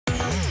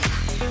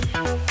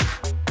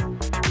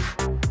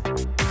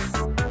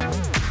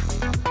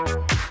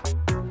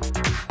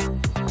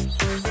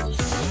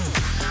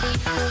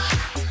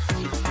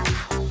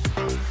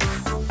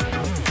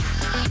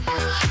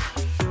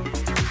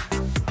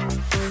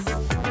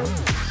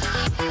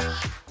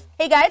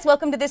Hey guys,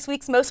 welcome to this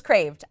week's Most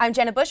Craved. I'm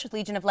Jenna Bush with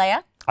Legion of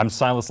Leia. I'm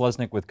Silas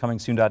Lesnick with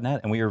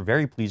ComingSoon.net, and we are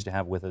very pleased to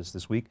have with us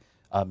this week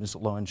Ms.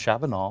 LOAN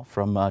CHABANOL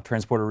from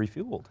Transporter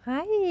Refueled.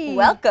 Hi.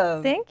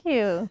 Welcome. Thank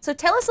you. So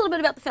tell us a little bit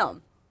about the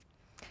film.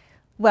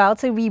 Well,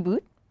 it's a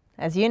reboot,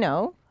 as you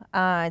know.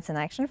 It's an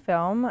action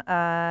film.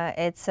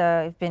 It's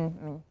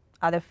been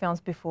other films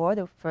before,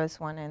 the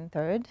first one and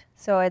third.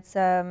 So it's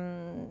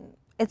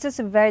just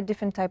a very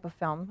different type of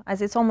film,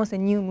 as it's almost a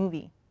new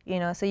movie. You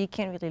know, so you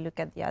can't really look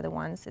at the other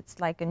ones. It's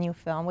like a new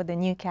film with a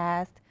new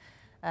cast.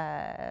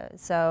 And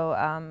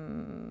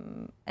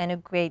a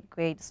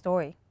great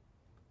story.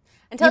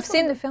 And tell You've us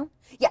seen the film?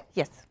 Yeah.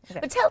 Yes. Okay.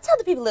 But tell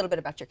the people a little bit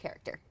about your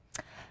character.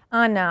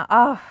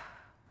 Anna,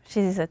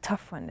 she's a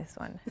tough one, this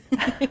one.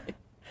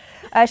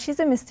 She's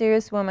a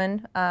mysterious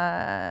woman,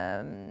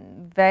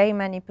 very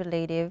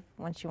manipulative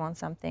when she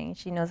wants something.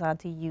 She knows how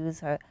to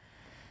use her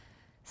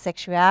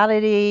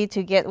sexuality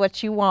to get what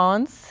she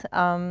wants,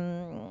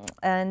 and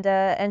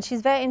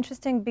she's very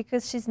interesting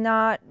because she's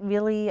not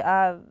really,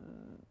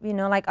 you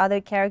know, like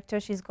other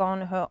characters. She's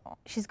got her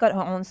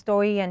own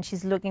story, and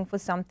she's looking for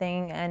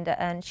something,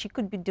 and she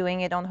could be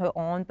doing it on her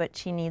own, but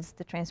she needs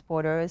the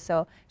transporter.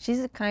 So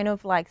she's a kind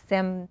of like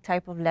same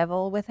type of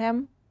level with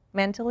him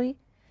mentally,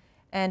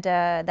 and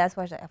that's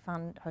why I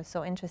found her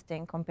so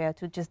interesting compared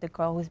to just the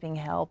girl who's being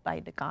helped by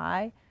the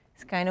guy.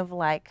 It's kind of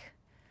like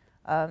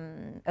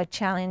a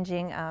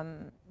challenging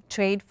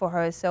trade for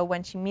her. So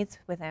when she meets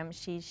with him,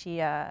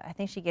 I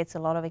think she gets a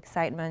lot of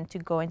excitement to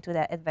go into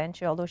that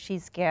adventure, although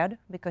she's scared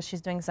because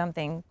she's doing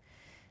something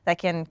that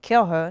can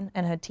kill her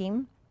and her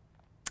team.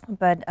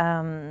 But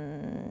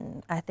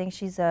I think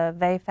she's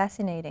very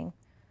fascinating.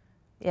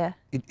 Yeah.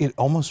 It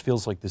almost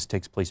feels like this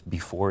takes place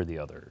before the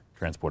other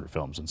Transporter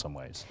films in some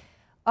ways.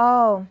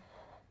 Oh,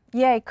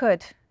 yeah, it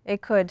could.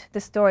 It could.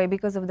 The story,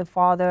 because of the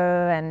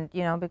father, and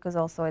you know, because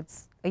also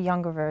it's a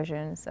younger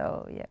version.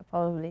 So yeah,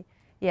 probably.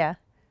 Yeah.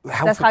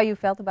 That's how you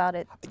felt about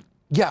it.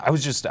 Yeah, I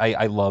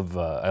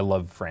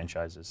love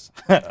franchises.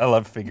 I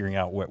love figuring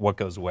out what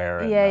goes where.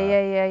 And,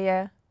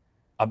 yeah.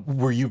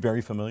 Were you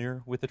very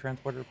familiar with the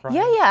Transporter prior?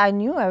 Yeah, I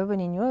knew.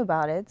 Everybody knew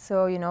about it.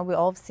 So, you know, we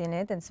all have seen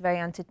it, and it's very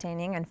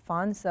entertaining and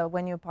fun. So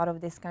when you're part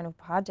of this kind of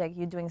project,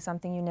 you're doing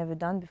something you've never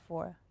done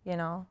before, you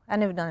know. I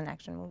never done an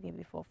action movie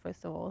before,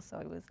 first of all, so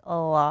it was a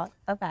lot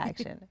of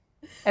action.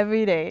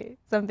 Every day,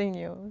 something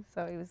new.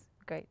 So it was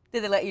great.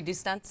 Did they let you do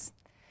stunts?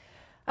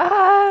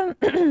 I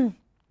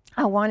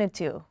wanted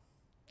to.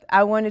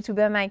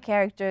 But my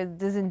character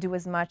doesn't do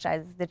as much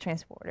as the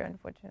Transporter,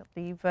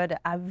 unfortunately. But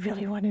I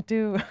really wanted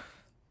to.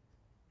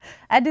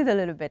 I did a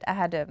little bit.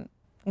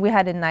 We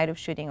had a night of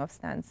shooting of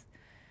stunts.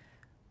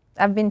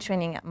 I've been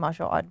training at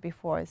martial art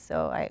before,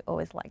 so I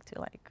always like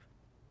to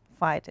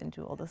fight and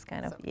do all this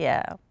kind of,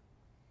 yeah.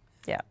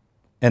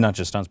 And not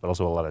just stunts, but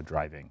also a lot of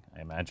driving, I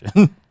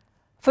imagine.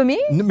 For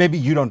me? Maybe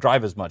you don't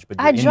drive as much, but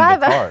you're I in drive.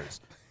 the cars.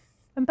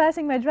 I'm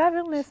passing my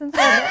driving lessons.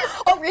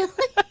 Oh, really?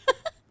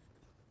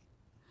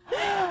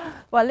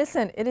 Well,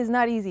 listen, it is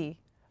not easy.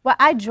 Well,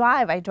 I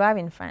drive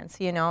in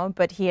France, you know,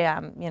 but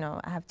here, you know,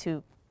 I have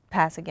to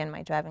pass again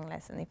my driving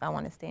lesson if I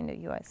want to stay in the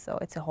US. So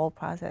it's a whole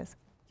process.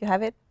 You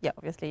have it? Yeah,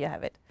 obviously you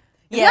have it.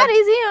 It's not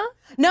easy,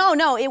 huh?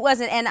 No, it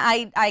wasn't. And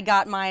I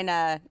got mine,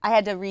 I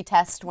had to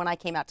retest when I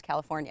came out to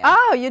California.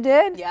 Oh, you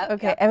did? Yeah.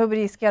 Okay, yep.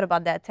 Everybody's scared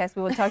about that test.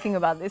 We were talking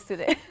about this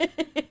today.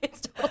 It's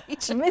totally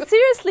true. But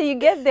seriously, you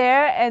get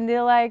there and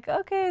they're like,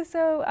 okay,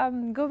 so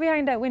go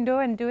behind that window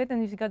and do it.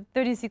 And you've got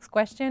 36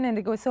 questions and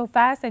they go so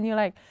fast and you're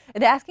like,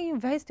 they're asking you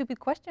very stupid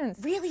questions.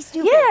 Really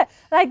stupid? Yeah,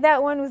 like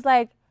that one was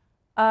like,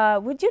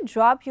 would you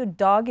drop your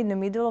dog in the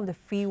middle of the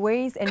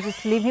freeways and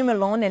just leave him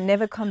alone and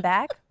never come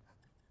back?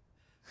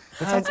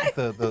 That sounds like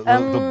the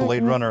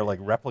Blade Runner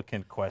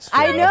replicant question.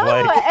 I know,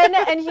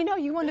 and you know,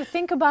 you want to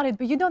think about it,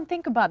 but you don't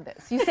think about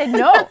this. You said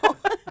no.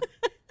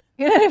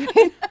 You know what I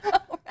mean?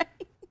 Right.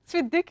 It's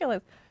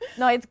ridiculous.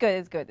 No, it's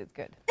good.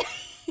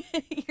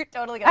 You're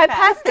totally going to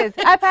pass.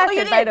 I passed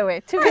it, by the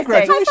way.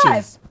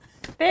 Congratulations.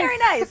 Very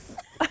nice.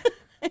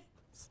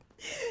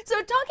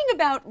 So talking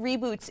about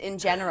reboots in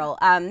general,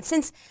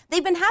 since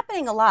they've been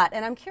happening a lot,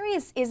 and I'm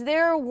curious, is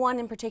there one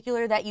in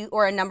particular that you,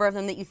 or a number of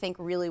them that you think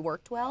really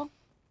worked well?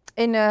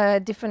 In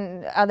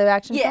different other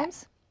action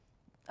films?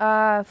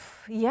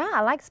 Yeah,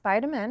 I like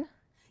Spider-Man.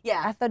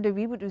 Yeah. I thought the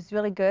reboot was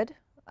really good.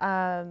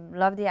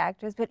 Love the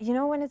actors. But you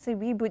know, when it's a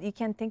reboot, you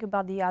can't think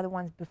about the other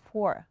ones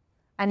before.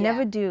 I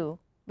never do,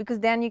 because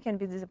then you can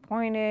be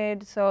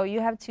disappointed. So you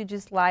have to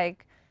just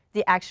like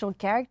the actual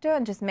character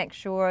and just make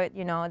sure,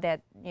 you know,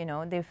 that, you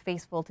know, they're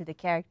faithful to the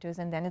characters,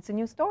 and then it's a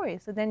new story.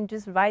 So then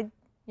just ride,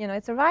 you know,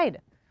 it's a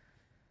ride.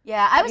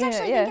 Yeah, I was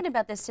actually thinking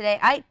about this today.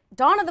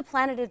 Dawn of the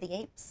Planet of the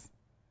Apes.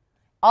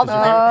 Oh,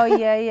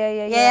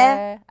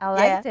 yeah. I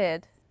liked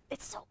it.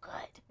 It's so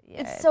good.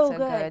 Yeah, it's so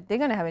good. They're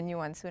going to have a new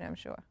one soon, I'm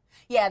sure.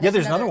 Yeah,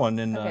 there's another one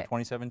in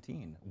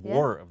 2017,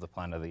 War of the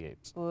Planet of the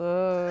Apes.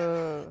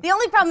 Whoa. The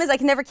only problem is I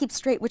can never keep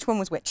straight which one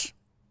was which.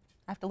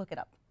 I have to look it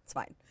up. It's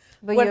fine.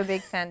 But you're a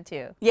big fan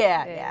too.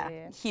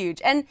 Yeah,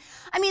 huge. And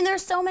I mean,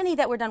 there's so many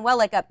that were done well.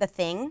 Like The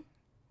Thing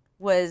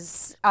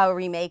was a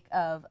remake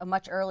of a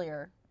much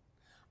earlier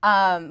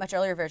Much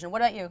earlier version.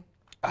 What about you?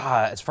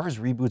 As far as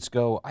reboots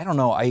go, I don't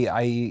know.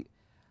 I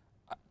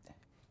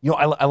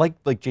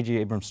like J.J.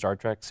 Abrams' Star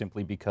Trek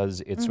simply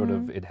because it sort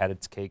of it had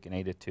its cake and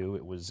ate it too.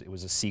 It was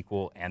a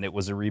sequel and it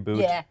was a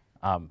reboot. Yeah.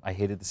 I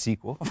hated the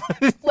sequel.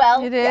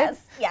 Well, You did?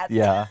 yes.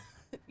 Yeah.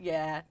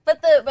 Yeah.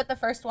 But the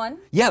first one?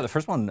 Yeah, the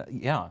first one.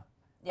 Yeah.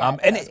 Yeah,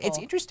 And that was it's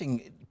cool.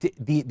 interesting.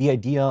 The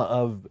idea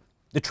of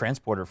the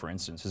Transporter, for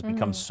instance, has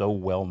become so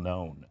well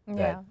known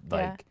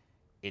that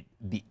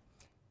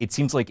it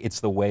seems like it's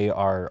the way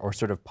our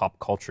sort of pop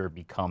culture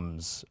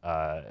becomes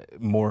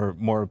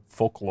more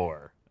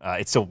folklore.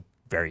 It's still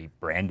very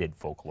branded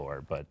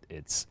folklore, but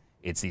it's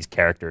these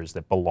characters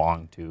that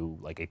belong to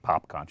like a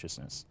pop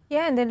consciousness.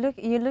 Yeah, and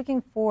you're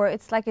looking for,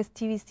 it's like a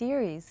TV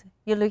series.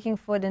 You're looking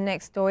for the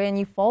next story and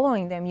you're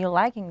following them, you're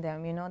liking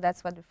them, you know,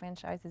 that's what the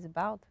franchise is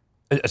about.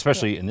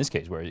 Especially in this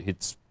case where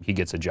he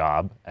gets a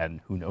job and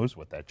who knows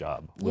what that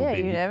job will be.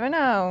 Yeah, you never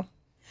know.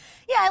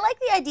 Yeah, I like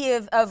the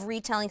idea of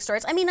retelling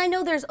stories. I mean, I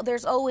know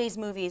there's always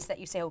movies that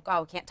you say, oh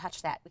God, we can't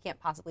touch that. We can't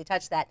possibly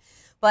touch that.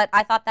 But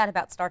I thought that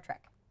about Star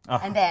Trek.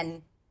 And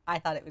then I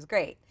thought it was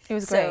great. It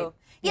was so,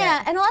 great.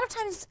 Yeah, and a lot of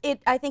times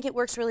I think it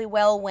works really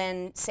well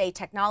when, say,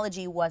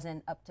 technology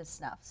wasn't up to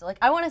snuff. So like,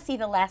 I want to see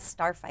The Last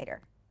Starfighter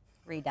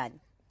redone.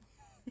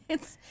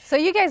 So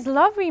you guys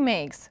love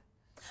remakes.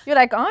 You're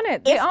like on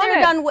it.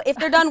 If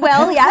they're done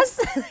well, yes.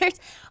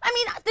 I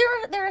mean,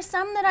 there are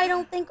some that I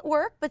don't think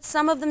work, but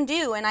some of them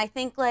do, and I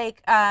think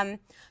like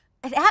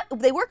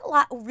they work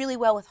really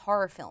well with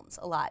horror films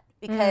a lot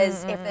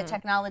because if the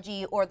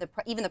technology or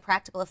even the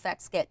practical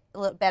effects get a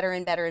little better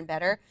and better and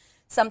better,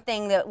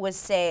 something that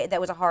was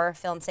a horror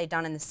film, say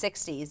done in the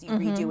 '60s, you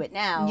redo it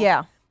now.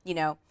 Yeah. You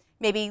know.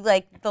 Maybe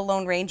like the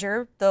Lone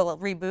Ranger, the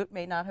reboot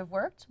may not have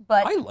worked,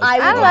 but I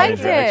liked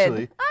it.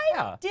 Actually.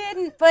 I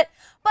didn't, but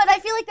I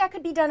feel like that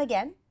could be done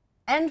again,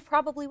 and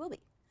probably will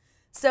be.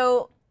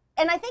 So,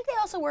 and I think they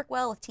also work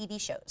well with TV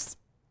shows.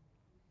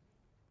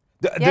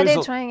 Yeah,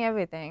 they're trying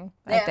everything,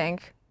 I Yeah.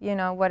 think. You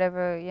know,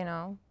 whatever, you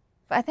know.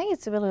 But I think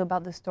it's really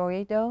about the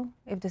story, though.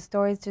 If the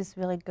story is just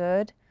really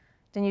good,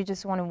 then you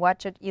just want to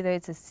watch it. Either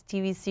it's a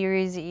TV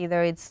series,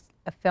 either it's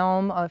a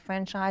film or a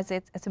franchise.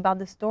 It's about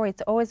the story.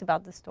 It's always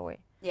about the story.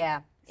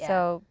 Yeah.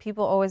 So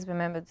people always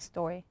remember the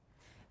story.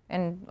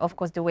 And, of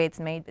course, the way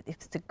it's made. But if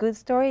it's a good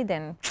story,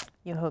 then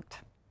you're hooked.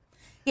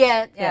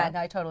 Yeah, Yeah. no,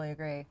 I totally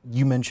agree.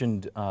 You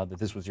mentioned that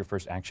this was your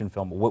first action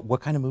film.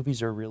 What kind of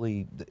movies are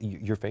really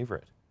your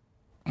favorite?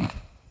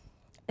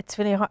 It's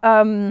really hard.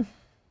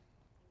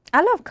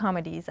 I love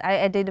comedies.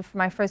 I did,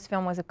 my first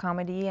film was a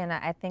comedy, and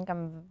I think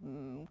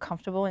I'm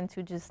comfortable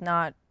into just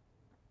not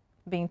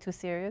being too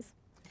serious.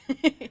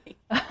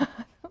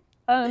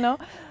 I don't know.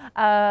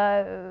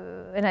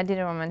 And I did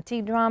a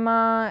romantic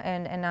drama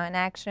and now an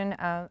action.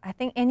 I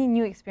think any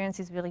new experience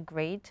is really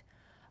great.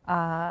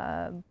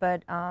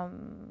 But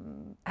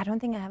I don't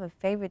think I have a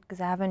favorite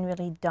because I haven't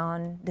really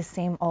done the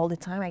same all the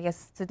time. I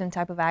guess certain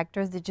type of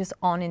actors, they're just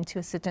on into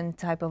a certain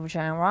type of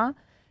genre,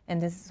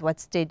 and this is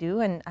what they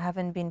do, and I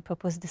haven't been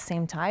proposed the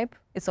same type.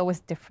 It's always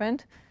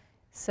different.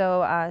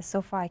 So,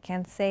 so far I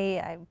can't say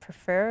I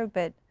prefer,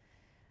 but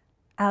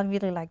I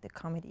really like the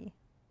comedy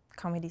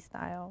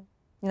style.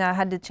 You know, I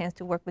had the chance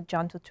to work with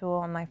John Turturro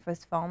on my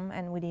first film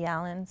and Woody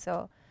Allen,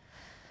 so.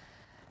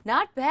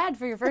 Not bad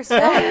for your first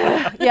film.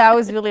 Yeah, I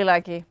was really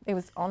lucky. It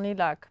was only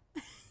luck.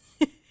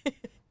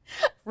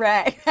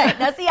 Right.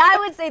 Now, see, I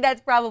would say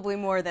that's probably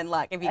more than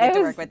luck if you get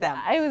to work with them.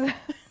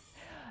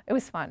 It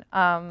was fun,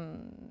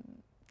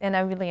 and I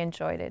really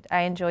enjoyed it.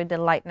 I enjoyed the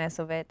lightness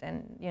of it,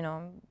 and you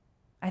know,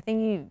 I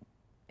think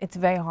it's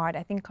very hard.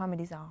 I think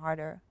comedies are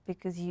harder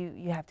because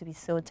you have to be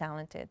so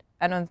talented.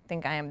 I don't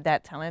think I am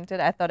that talented.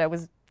 I thought I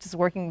was just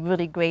working with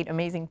really great,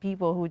 amazing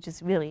people who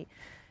just really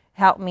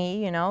helped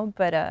me, you know.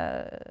 But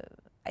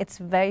it's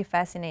very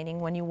fascinating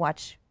when you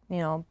watch, you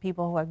know,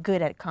 people who are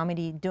good at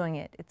comedy doing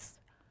it.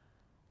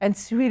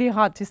 It's really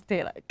hard to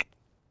stay like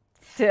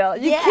still.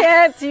 You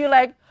can't. You're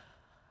like,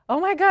 oh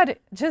my God,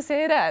 just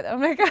say that. Oh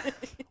my God.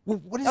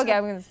 Well, what is okay, that?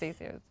 I'm gonna stay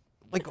serious.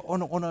 Like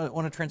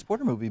on a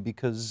Transporter movie,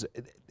 because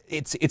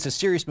it's a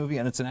serious movie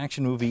and it's an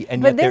action movie,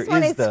 and But yet this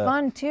one there is is the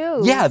fun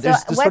too. Yeah,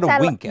 there's the sort of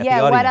wink at the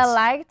audience. What I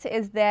liked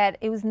is that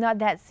it was not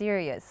that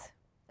serious.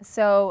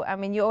 So I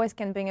mean, you always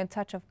can bring a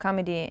touch of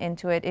comedy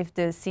into it if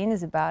the scene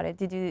is about it.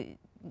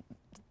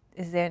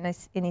 Is there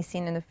any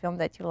scene in the film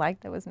that you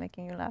liked that was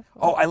making you laugh?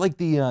 Oh, I like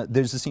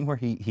there's a scene where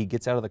he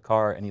gets out of the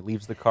car and he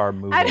leaves the car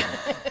moving.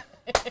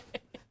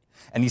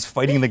 And he's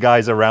fighting the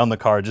guys around the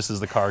car just as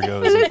the car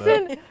goes.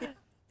 Listen.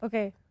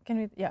 Okay,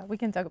 we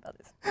can talk about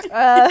this.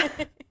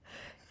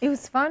 It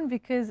was fun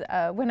because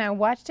when I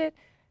watched it,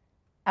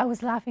 I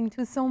was laughing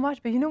too so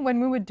much. But you know, when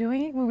we were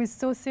doing it, we were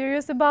so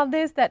serious about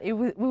this that we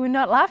were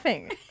not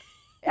laughing.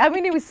 I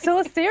mean, it was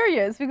so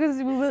serious because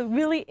we were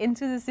really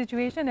into the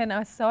situation, and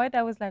I saw it.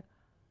 I was like,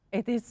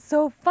 it is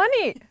so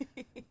funny.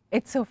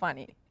 It's so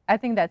funny. I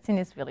think that scene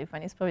is really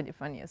funny. It's probably the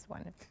funniest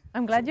one.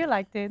 I'm glad you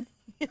liked it.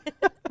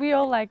 We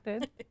all liked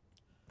it.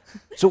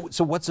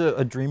 So what's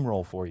a dream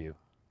role for you?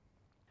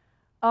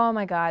 Oh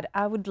my God,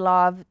 I would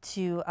love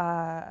to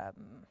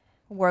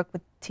work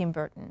with Tim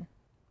Burton.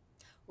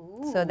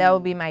 So that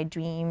would be my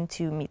dream,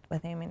 to meet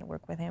with him and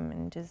work with him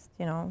and just,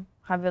 you know,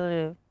 have a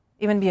little,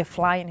 even be a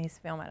fly in his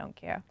film. I don't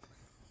care.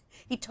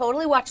 He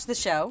totally watched the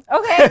show.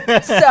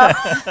 Okay. So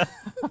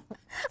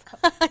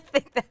I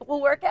think that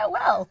will work out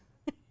well.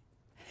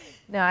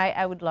 No,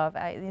 I would love.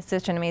 He's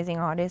such an amazing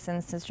artist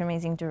and such an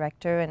amazing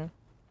director, and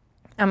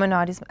I'm an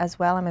artist as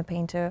well. I'm a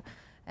painter,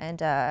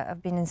 and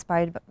I've been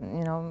inspired,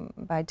 you know,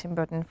 by Tim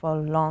Burton for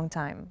a long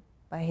time,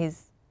 by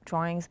his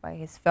drawings, by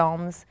his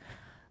films,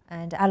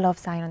 and I love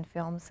silent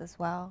films as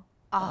well.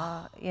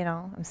 You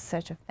know, I'm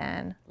such a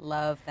fan.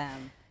 Love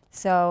them.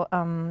 So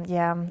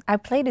yeah, I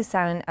played a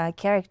silent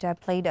character. I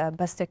played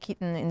Buster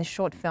Keaton in a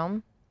short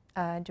film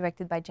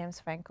directed by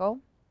James Franco,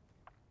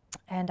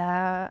 and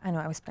I know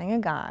I was playing a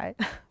guy.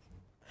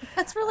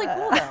 That's really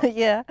cool, though.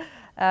 Yeah,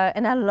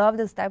 and I love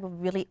this type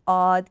of really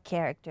odd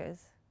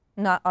characters.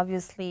 Not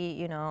obviously,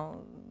 you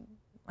know,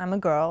 I'm a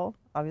girl,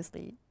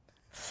 obviously,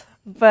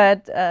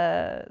 but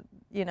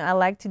you know, I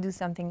like to do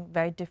something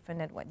very different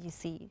than what you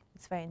see.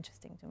 It's very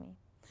interesting to me.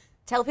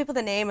 Tell people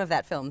the name of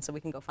that film so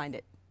we can go find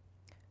it.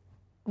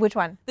 Which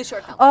one? The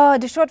short film. Oh,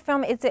 the short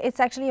film. It's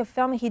actually a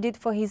film he did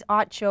for his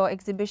art show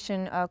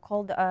exhibition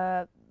called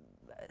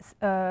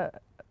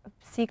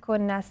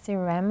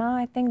Psychonasirema,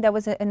 I think. That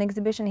was an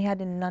exhibition he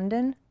had in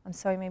London. I'm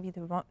sorry, maybe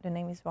the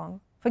name is wrong.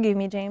 Forgive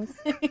me, James.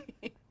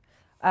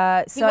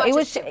 So it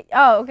was.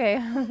 Oh,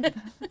 okay.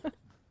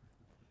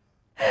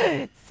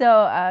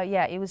 So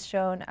yeah, it was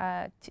shown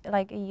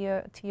like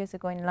 2 years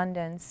ago in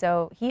London.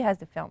 So he has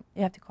the film.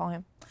 You have to call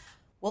him.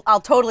 Well,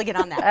 I'll totally get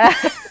on that.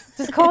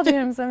 Just call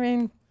James. I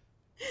mean,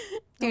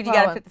 dude, no you got to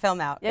problem. put the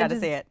film out. Yeah, got to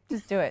see it.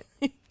 Just do it.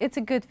 It's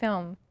a good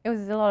film. It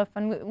was a lot of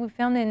fun. We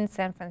filmed it in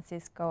San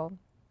Francisco,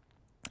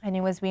 and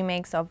it was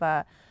remakes of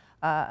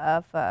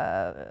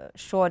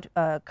short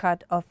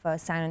cut of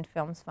silent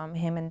films from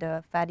him and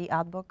the Fatty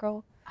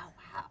Arbuckle. Oh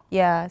wow.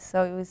 Yeah,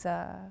 so it was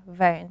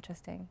very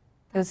interesting.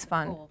 It was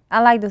fun. Cool. I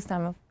like this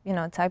type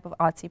of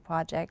artsy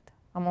project.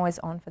 I'm always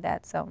on for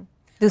that. So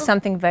do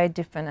something very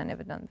different I've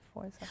never done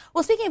before. So.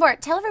 Well, speaking of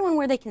art, tell everyone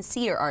where they can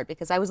see your art,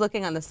 because I was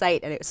looking on the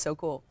site and it was so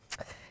cool.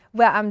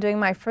 Well, I'm doing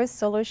my first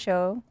solo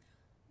show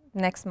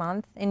next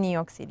month in New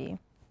York City.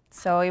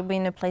 So it'll be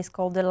in a place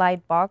called the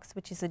Light Box,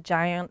 which is a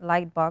giant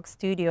light box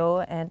studio,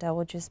 and I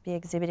will just be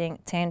exhibiting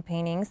 10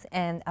 paintings,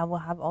 and I will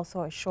have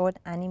also a short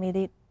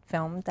animated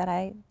film that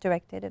I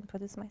directed and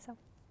produced myself.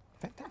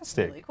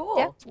 Fantastic. Really cool.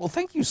 Yeah. Well,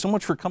 thank you so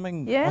much for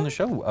coming Yeah. on the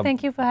show.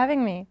 Thank you for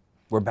having me.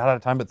 We're about out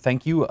of time, but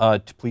thank you.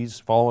 Please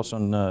follow us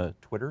on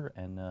Twitter,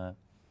 and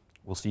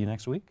we'll see you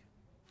next week.